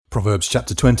Proverbs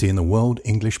chapter 20 in the World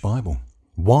English Bible.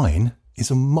 Wine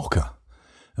is a mocker,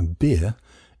 and beer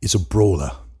is a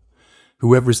brawler.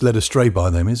 Whoever is led astray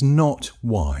by them is not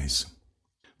wise.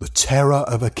 The terror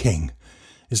of a king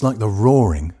is like the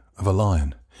roaring of a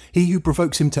lion. He who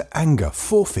provokes him to anger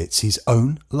forfeits his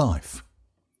own life.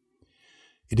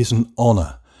 It is an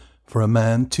honour for a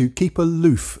man to keep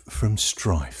aloof from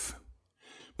strife,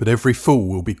 but every fool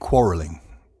will be quarrelling.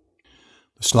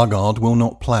 The sluggard will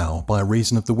not plough by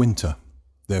reason of the winter,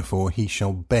 therefore he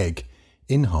shall beg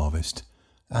in harvest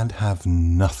and have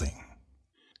nothing.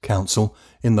 Counsel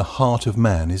in the heart of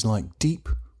man is like deep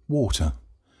water,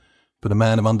 but a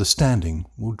man of understanding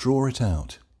will draw it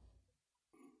out.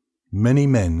 Many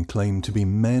men claim to be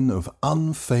men of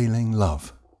unfailing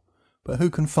love, but who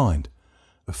can find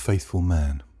a faithful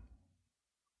man?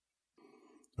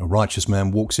 A righteous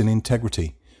man walks in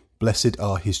integrity, blessed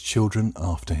are his children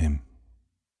after him.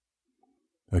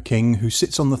 A king who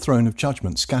sits on the throne of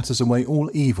judgment scatters away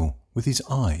all evil with his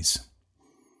eyes.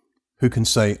 Who can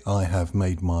say, I have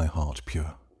made my heart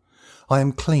pure? I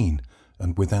am clean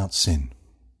and without sin.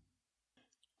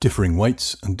 Differing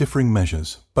weights and differing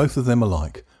measures, both of them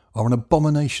alike, are an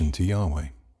abomination to Yahweh.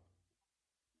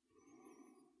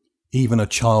 Even a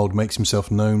child makes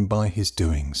himself known by his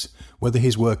doings, whether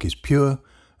his work is pure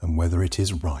and whether it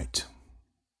is right.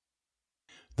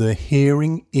 The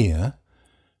hearing ear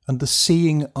and the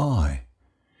seeing eye,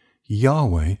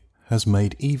 Yahweh has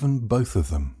made even both of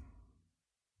them.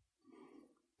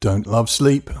 Don't love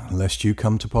sleep, lest you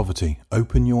come to poverty.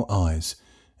 Open your eyes,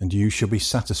 and you shall be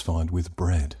satisfied with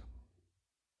bread.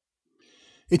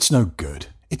 It's no good,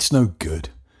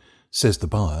 says the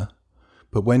buyer,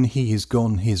 but when he is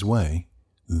gone his way,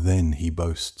 then he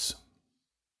boasts.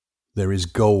 There is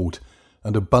gold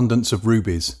and abundance of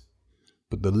rubies,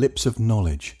 but the lips of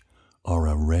knowledge are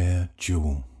a rare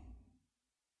jewel.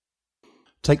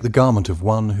 Take the garment of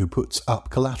one who puts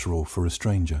up collateral for a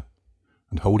stranger,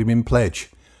 and hold him in pledge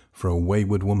for a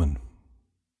wayward woman.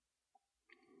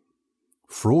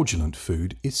 Fraudulent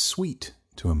food is sweet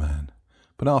to a man,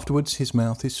 but afterwards his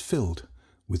mouth is filled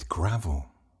with gravel.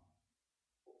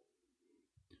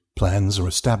 Plans are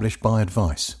established by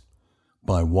advice.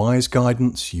 By wise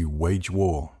guidance you wage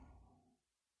war.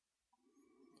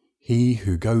 He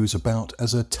who goes about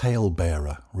as a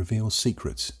talebearer reveals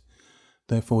secrets.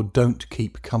 Therefore don't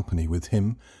keep company with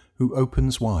him who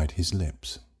opens wide his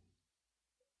lips.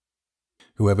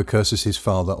 Whoever curses his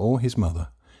father or his mother,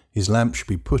 his lamp shall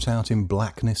be put out in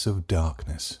blackness of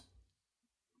darkness.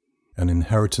 An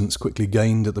inheritance quickly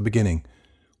gained at the beginning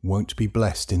won't be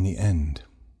blessed in the end.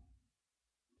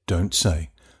 Don't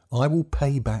say, I will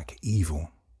pay back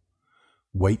evil.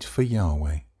 Wait for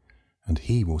Yahweh, and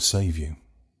he will save you.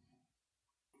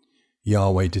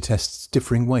 Yahweh detests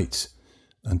differing weights,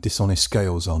 and dishonest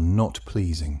scales are not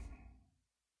pleasing.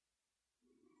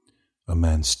 A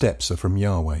man's steps are from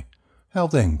Yahweh. How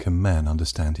then can man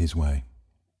understand his way?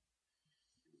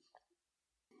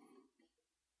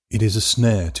 It is a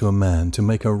snare to a man to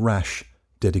make a rash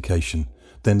dedication,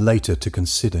 then later to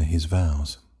consider his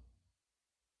vows.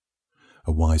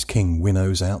 A wise king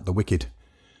winnows out the wicked,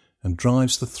 and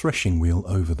drives the threshing wheel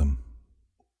over them.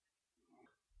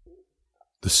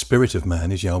 The spirit of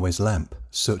man is Yahweh's lamp,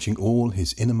 searching all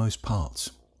his innermost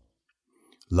parts.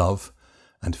 Love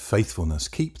and faithfulness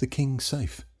keep the king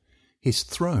safe. His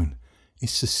throne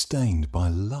is sustained by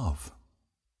love.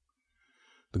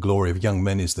 The glory of young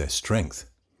men is their strength.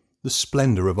 The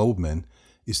splendour of old men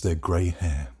is their grey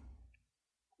hair.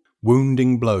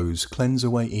 Wounding blows cleanse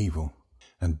away evil,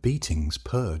 and beatings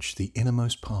purge the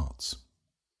innermost parts.